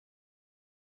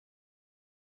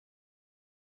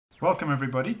Welcome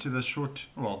everybody to this short,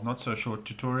 well not so short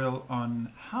tutorial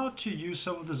on how to use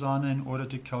Civil Designer in order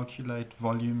to calculate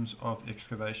volumes of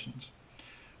excavations.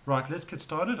 Right, let's get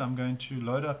started. I'm going to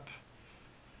load up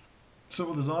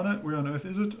Civil Designer. Where on earth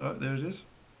is it? Oh, there it is.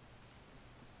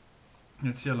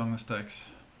 Let's see how long this takes.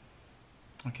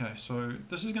 Okay, so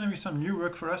this is going to be some new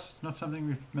work for us. It's not something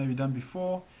we've maybe done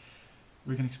before.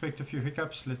 We can expect a few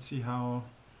hiccups. Let's see how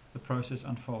the process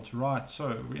unfolds. Right,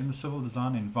 so we're in the Civil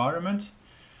Design environment.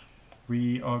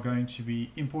 We are going to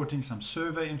be importing some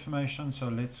survey information, so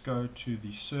let's go to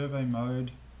the survey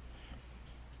mode,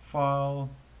 file,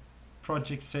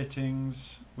 project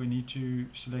settings. We need to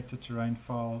select a terrain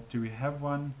file. Do we have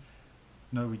one?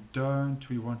 No, we don't.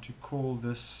 We want to call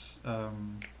this,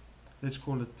 let's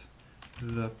call it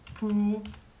the pool,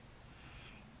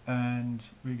 and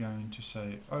we're going to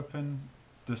say open.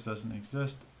 This doesn't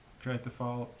exist. Create the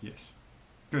file. Yes.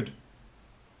 Good.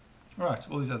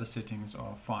 Alright, all these other settings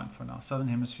are fine for now. Southern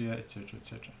Hemisphere, etc,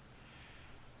 etc.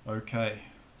 Okay,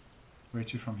 where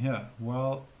to from here?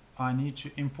 Well, I need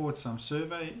to import some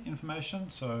survey information,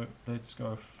 so let's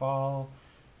go File,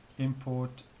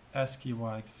 Import, ASCII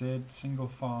YXZ, single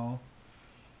file.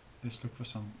 Let's look for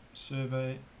some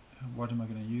survey. What am I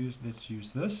going to use? Let's use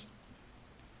this.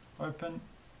 Open.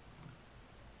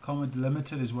 Comma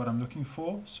delimited is what I'm looking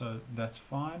for, so that's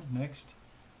fine. Next.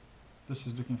 This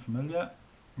is looking familiar.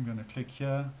 I'm going to click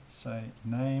here, say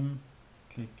name,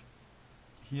 click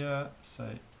here,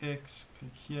 say X,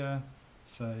 click here,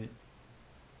 say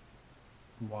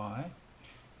Y,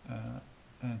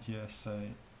 and here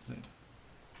say Z.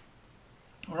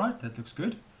 Alright, that looks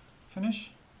good.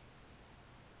 Finish.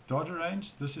 Data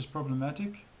range, this is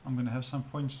problematic. I'm going to have some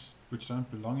points which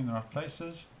don't belong in the right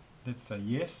places. Let's say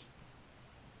yes.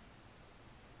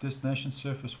 Destination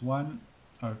surface 1,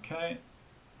 okay.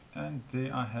 And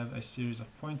there I have a series of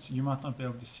points. You might not be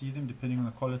able to see them depending on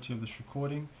the quality of this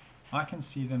recording. I can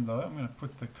see them though. I'm going to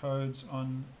put the codes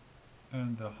on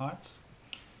and the heights.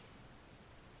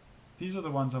 These are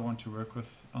the ones I want to work with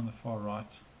on the far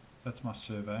right. That's my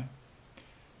survey.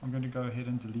 I'm going to go ahead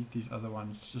and delete these other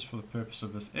ones just for the purpose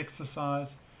of this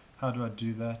exercise. How do I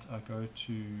do that? I go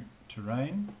to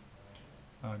terrain.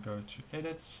 I go to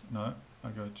edit. No, I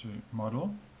go to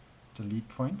model, delete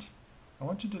point. I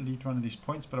want to delete one of these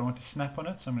points, but I want to snap on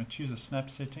it, so I'm going to choose a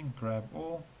snap setting, grab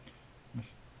all, I'm going to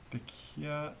stick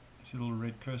here, see the little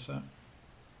red cursor,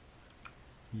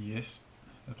 yes,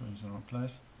 that one's in the wrong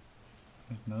place,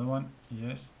 there's another one,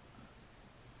 yes,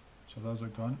 so those are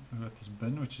gone. We've got this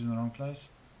bin which is in the wrong place,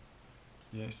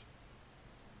 yes,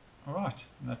 alright,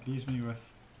 and that leaves me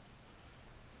with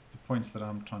the points that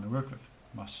I'm trying to work with,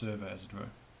 my survey as it were.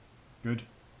 Good.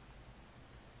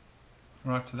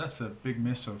 Right, so that's a big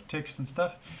mess of text and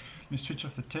stuff. Let me switch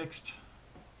off the text.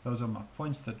 Those are my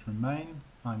points that remain.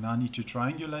 I now need to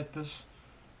triangulate this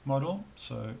model.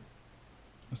 So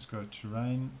let's go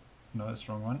terrain. No, that's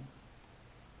the wrong one.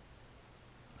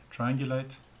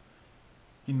 Triangulate.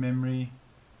 In memory.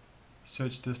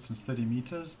 Search distance 30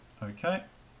 meters. Okay.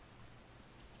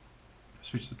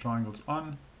 Switch the triangles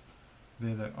on.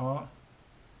 There they are.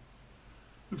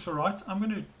 Looks alright. I'm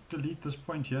going to delete this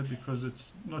point here because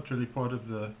it's not really part of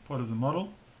the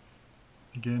model.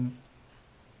 Again,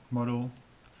 model,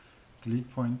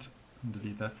 delete point, and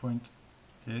delete that point.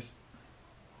 Yes.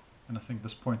 And I think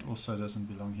this point also doesn't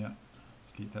belong here.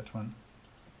 Let's delete that one.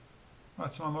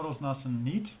 Right, so my model's nice and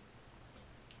neat.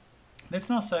 Let's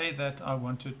now say that I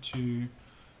wanted to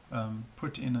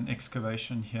put in an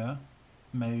excavation here.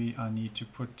 Maybe I need to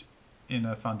put in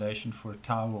a foundation for a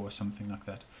tower or something like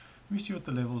that. Let me see what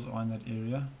the levels are in that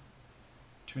area.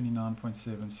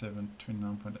 29.77,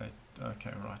 29.8.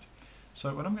 Okay, right.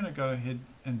 So what I'm going to go ahead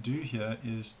and do here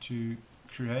is to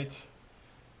create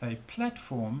a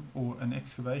platform or an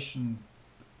excavation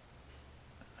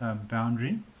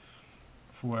boundary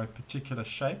for a particular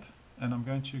shape. And I'm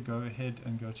going to go ahead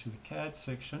and go to the CAD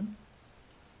section,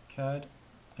 CAD,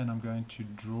 and I'm going to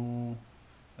draw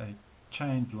a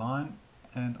chained line,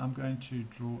 and I'm going to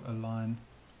draw a line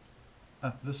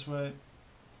up this way.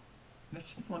 Let's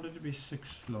see if I want it to be 6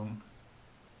 long.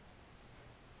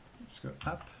 Let's go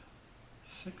up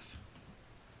 6.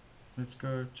 Let's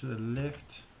go to the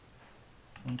left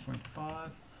 1.5.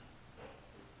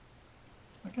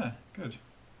 Okay, good.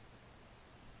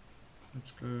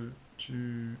 Let's go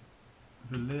to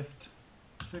the left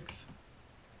 6.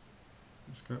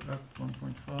 Let's go up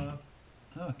 1.5.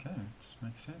 Okay, this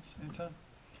makes sense. Enter.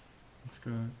 Let's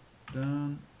go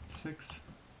down 6.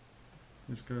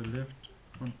 Let's go left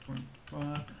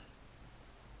 1.5,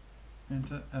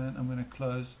 enter, and I'm going to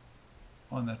close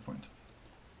on that point.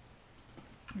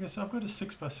 Okay, so I've got a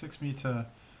 6 by 6 meter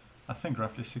I think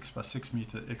roughly 6 by 6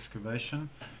 meter excavation.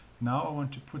 Now I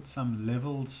want to put some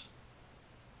levels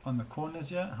on the corners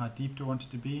here. How deep do I want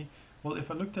it to be? Well,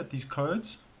 if I looked at these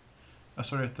codes,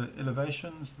 sorry, at the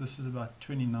elevations, this is about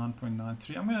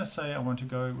 29.93. I'm going to say I want to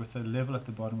go with a level at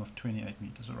the bottom of 28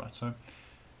 meters. Alright, so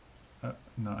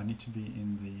no, I need to be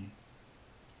in the,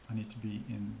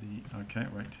 okay,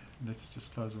 wait, let's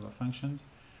just close all our functions.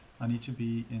 I need to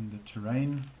be in the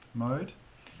terrain mode.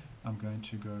 I'm going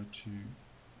to go to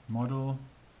model,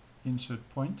 insert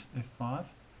point, F5,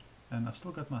 and I've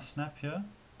still got my snap here.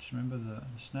 Just remember the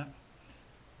snap.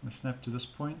 I'm going to snap to this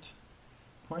point.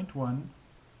 Point 1,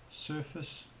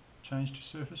 surface, change to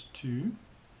surface 2,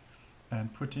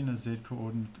 and put in a Z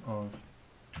coordinate of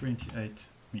 28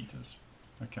 meters.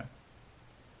 Okay.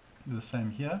 Do the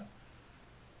same here.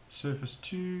 Surface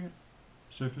 2,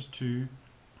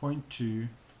 point 2,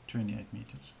 28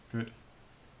 meters. Good.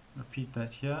 Repeat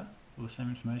that here. All the same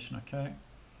information. Okay.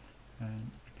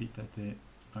 And repeat that there.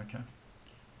 Okay.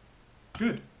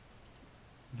 Good.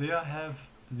 There I have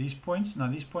these points. Now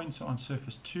these points are on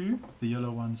surface 2. The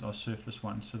yellow ones are surface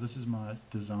 1. So this is my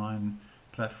design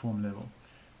platform level.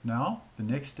 Now the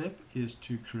next step is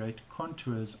to create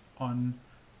contours on,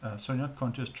 sorry, not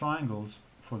contours, triangles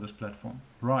for this platform.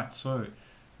 Right. So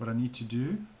what I need to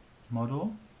do,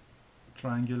 model,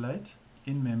 triangulate,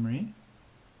 in memory,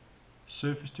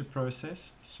 surface to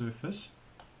process, surface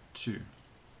 2.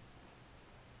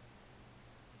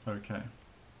 Okay.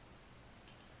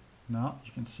 Now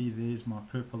you can see there's my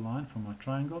purple line for my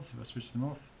triangles. If I switch them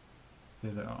off,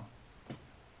 there they are.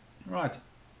 Right.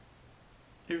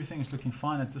 Everything is looking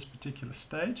fine at this particular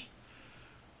stage.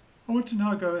 I want to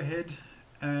now go ahead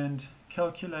and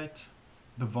calculate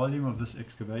the volume of this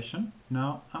excavation.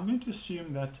 Now I'm going to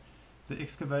assume that the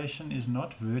excavation is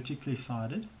not vertically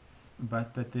sided,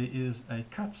 but that there is a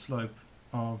cut slope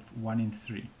of 1 in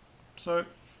 3. So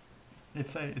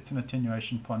let's say it's an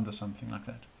attenuation pond or something like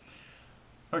that.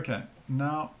 Okay,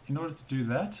 now in order to do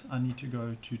that, I need to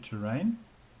go to terrain,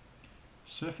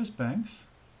 surface banks,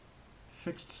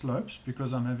 fixed slopes,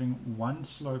 because I'm having one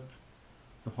slope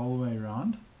the whole way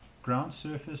around. Ground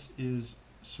surface is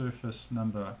surface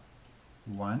number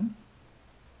 1.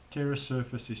 Terrace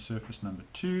surface is surface number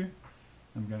 2.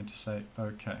 I'm going to say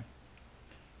OK.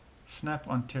 Snap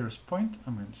on terrace point.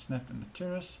 I'm going to snap in the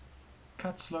terrace.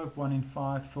 Cut slope 1 in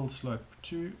 5, fill slope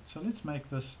 2. So let's make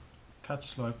this cut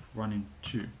slope 1 in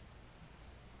 2.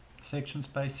 Section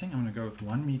spacing, I'm going to go with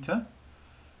 1 meter.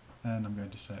 And I'm going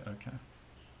to say OK.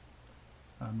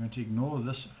 I'm going to ignore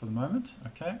this for the moment.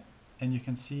 OK. And you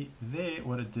can see there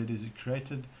what it did is it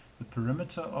created the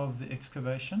perimeter of the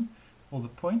excavation, all the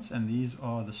points, and these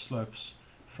are the slopes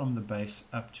from the base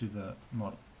up to the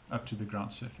model, up to the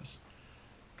ground surface.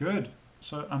 Good.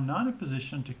 So I'm now in a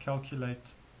position to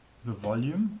calculate the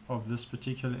volume of this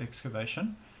particular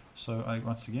excavation. So I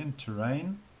once again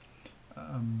terrain,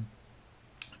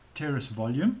 terrace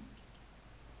volume,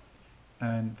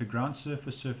 and the ground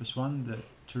surface, surface 1,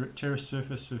 the terrace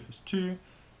surface, surface 2.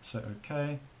 Say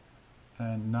OK.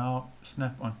 And now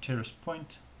snap on terrace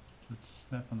point. Let's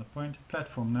snap on the point.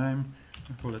 Platform name,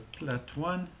 we call it plat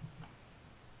 1.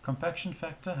 Compaction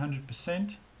factor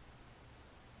 100%.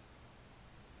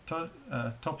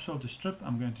 Topsoil to strip,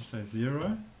 I'm going to say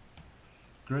 0.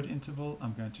 Grid interval,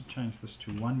 I'm going to change this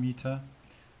to 1 meter.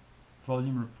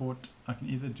 Volume report, I can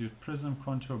either do prism,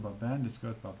 contour, by band. Let's go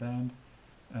with by band,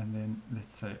 and then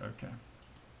let's say OK.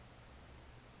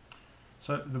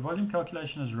 So the volume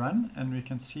calculation is run, and we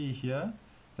can see here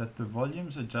that the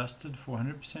volumes adjusted for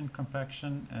 100%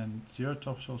 compaction and 0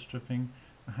 topsoil stripping,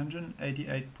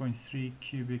 188.3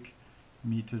 cubic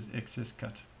meters excess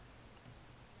cut.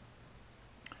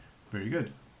 Very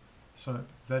good. So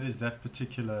that is that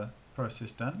particular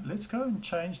process done. Let's go and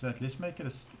change that. Let's make it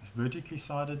a vertically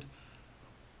sided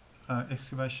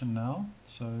excavation now.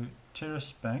 So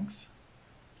terrace banks,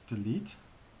 delete,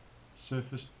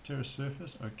 surface, terrace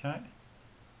surface, OK.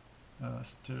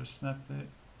 Terrace snap there,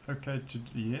 OK to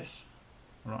yes.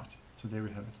 Right, so there we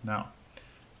have it. Now,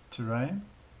 terrain,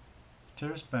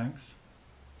 terrace banks,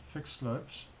 fixed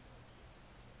slopes,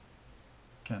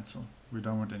 cancel. We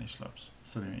don't want any slopes.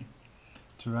 Silly me.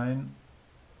 Terrain,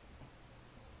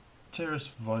 terrace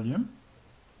volume.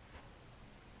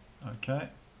 OK.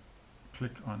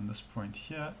 Click on this point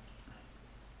here.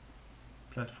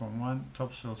 Platform 1,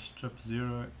 topsoil strip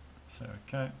 0. Say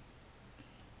OK.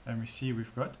 And we see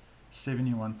we've got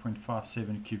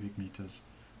 71.57 cubic meters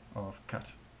of cut.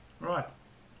 Right.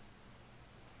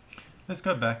 Let's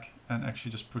go back and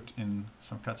actually just put in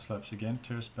some cut slopes again.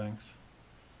 Terrace banks,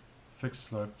 fixed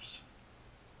slopes.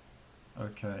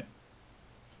 Okay.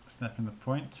 Snap in the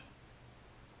point.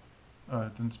 Oh,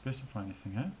 it didn't specify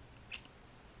anything, eh?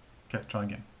 Okay, try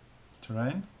again.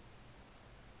 Terrain,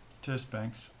 terrace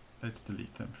banks, let's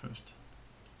delete them first.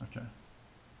 Okay.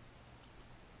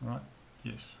 Right,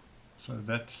 yes. So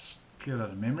that's cleared out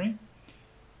of memory.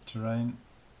 Terrain,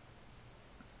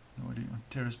 what do you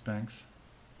want? Terrace banks,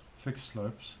 fixed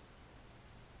slopes.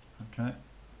 Okay,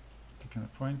 picking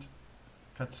a point.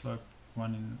 Cut slope,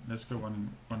 let's go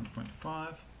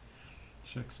 1.5.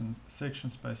 Section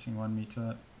spacing 1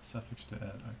 meter, suffix to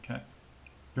add. Okay,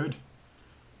 good.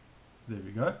 There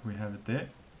we go, we have it there.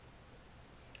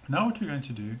 Now what we're going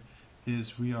to do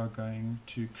is we are going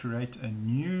to create a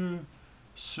new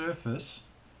surface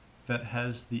that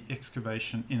has the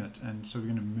excavation in it, and so we're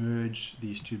going to merge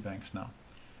these two banks now.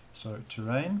 So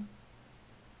terrain,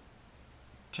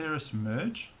 terrace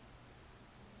merge,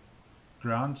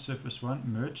 ground surface 1,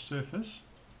 merge surface,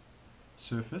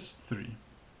 surface 3.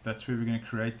 That's where we're going to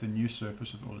create the new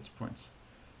surface with all its points.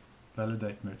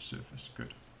 Validate merge surface,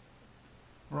 good.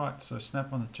 Right, so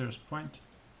snap on the terrace point.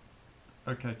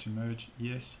 OK to merge,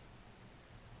 yes.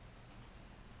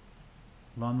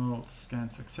 Line will scan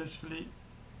successfully.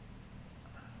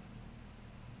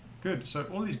 Good, so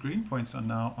all these green points are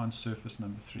now on surface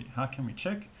number 3. How can we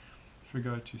check? If we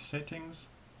go to settings,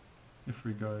 if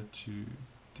we go to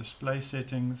display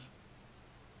settings,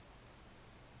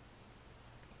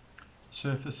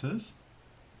 surfaces,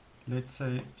 let's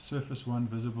say surface 1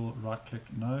 visible, right click,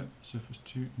 no. Surface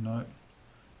 2, no.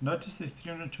 Notice there's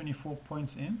 324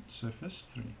 points in surface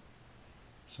 3.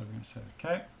 So we're going to say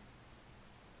OK.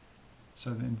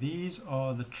 So then these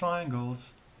are the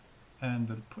triangles and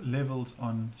the levels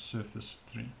on surface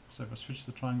 3. So if I switch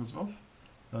the triangles off,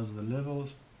 those are the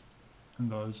levels, and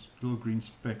those little green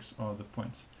specks are the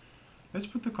points. Let's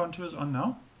put the contours on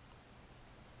now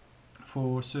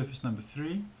for surface number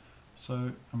 3.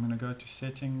 So I'm going to go to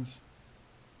settings,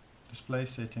 display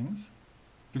settings,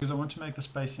 because I want to make the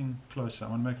spacing closer. I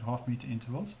want to make it half-meter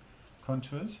intervals.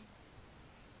 Contours,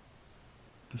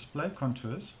 display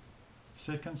contours,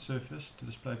 second surface to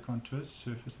display contours,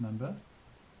 surface number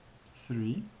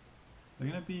 3. They're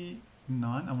going to be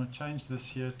 9. I'm going to change this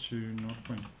here to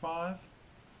 0.5,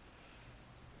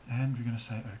 and we're going to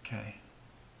say OK.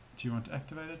 Do you want to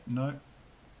activate it? No.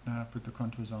 Now I put the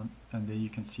contours on, and there you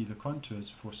can see the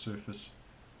contours for surface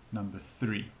number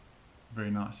 3.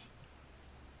 Very nice.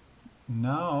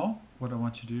 Now what I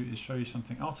want to do is show you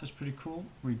something else that's pretty cool.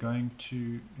 We're going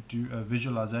to do a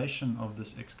visualization of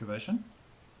this excavation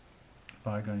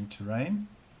by going to terrain,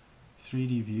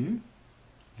 3D view,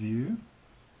 view.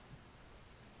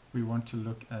 We want to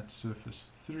look at surface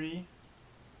 3,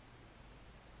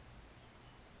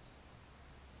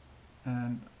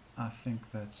 and I think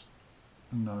that's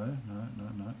no. I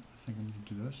think I need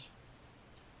to do this.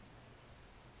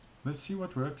 Let's see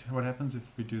what works. What happens if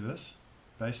we do this?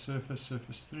 Base surface,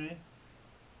 surface 3.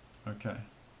 Okay.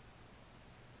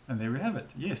 And there we have it.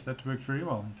 Yes, that worked very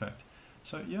well, in fact.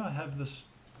 So yeah, I have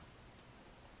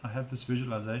this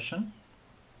visualization.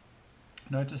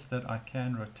 Notice that I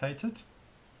can rotate it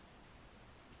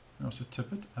and also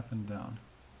tip it up and down.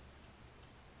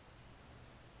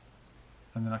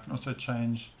 And then I can also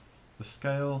change the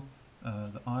scale,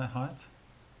 the eye height,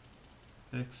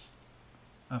 X,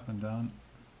 up and down.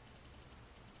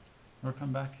 We'll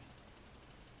come back,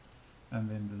 and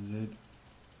then the Z,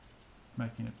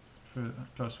 making it further,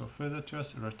 closer or further to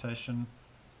us. The rotation,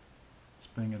 let's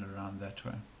bring it around that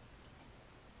way.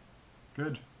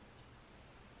 Good.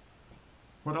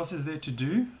 What else is there to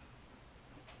do?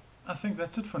 I think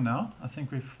that's it for now. I think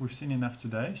we've seen enough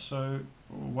today. So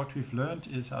what we've learned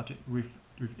is how to we've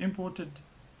imported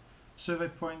survey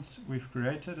points, we've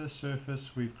created a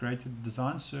surface, we've created a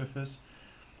design surface,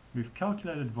 we've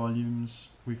calculated volumes,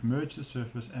 we've merged the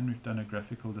surface, and we've done a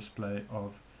graphical display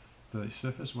of the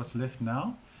surface. What's left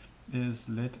now is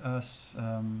let us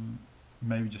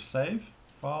maybe just save,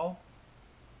 file,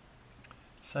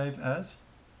 save as,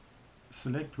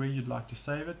 select where you'd like to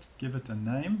save it, give it a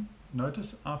name.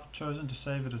 Notice I've chosen to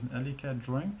save it as an AutoCAD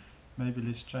drawing. Maybe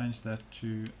let's change that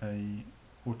to a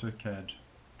AutoCAD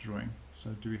drawing.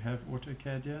 So do we have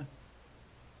AutoCAD here?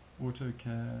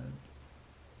 AutoCAD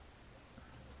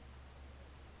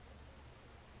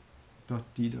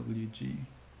 .dwg.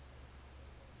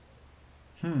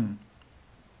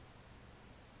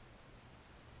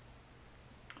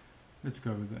 Let's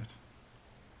go with that.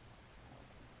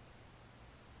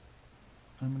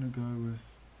 I'm going to go with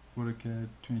AutoCAD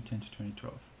 2010 to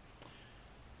 2012.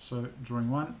 So drawing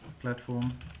 1,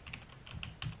 platform,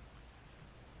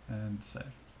 and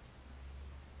save.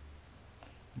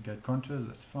 Get contours,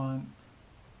 that's fine.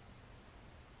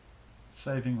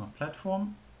 Saving our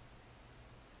platform,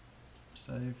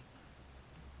 save,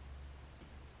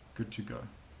 good to go.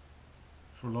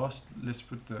 for last, let's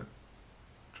put the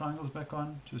triangles back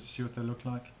on just to see what they look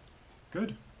like.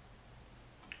 Good.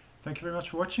 Thank you very much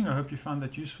for watching. I hope you found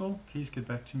that useful. Please get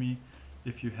back to me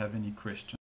if you have any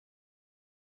questions.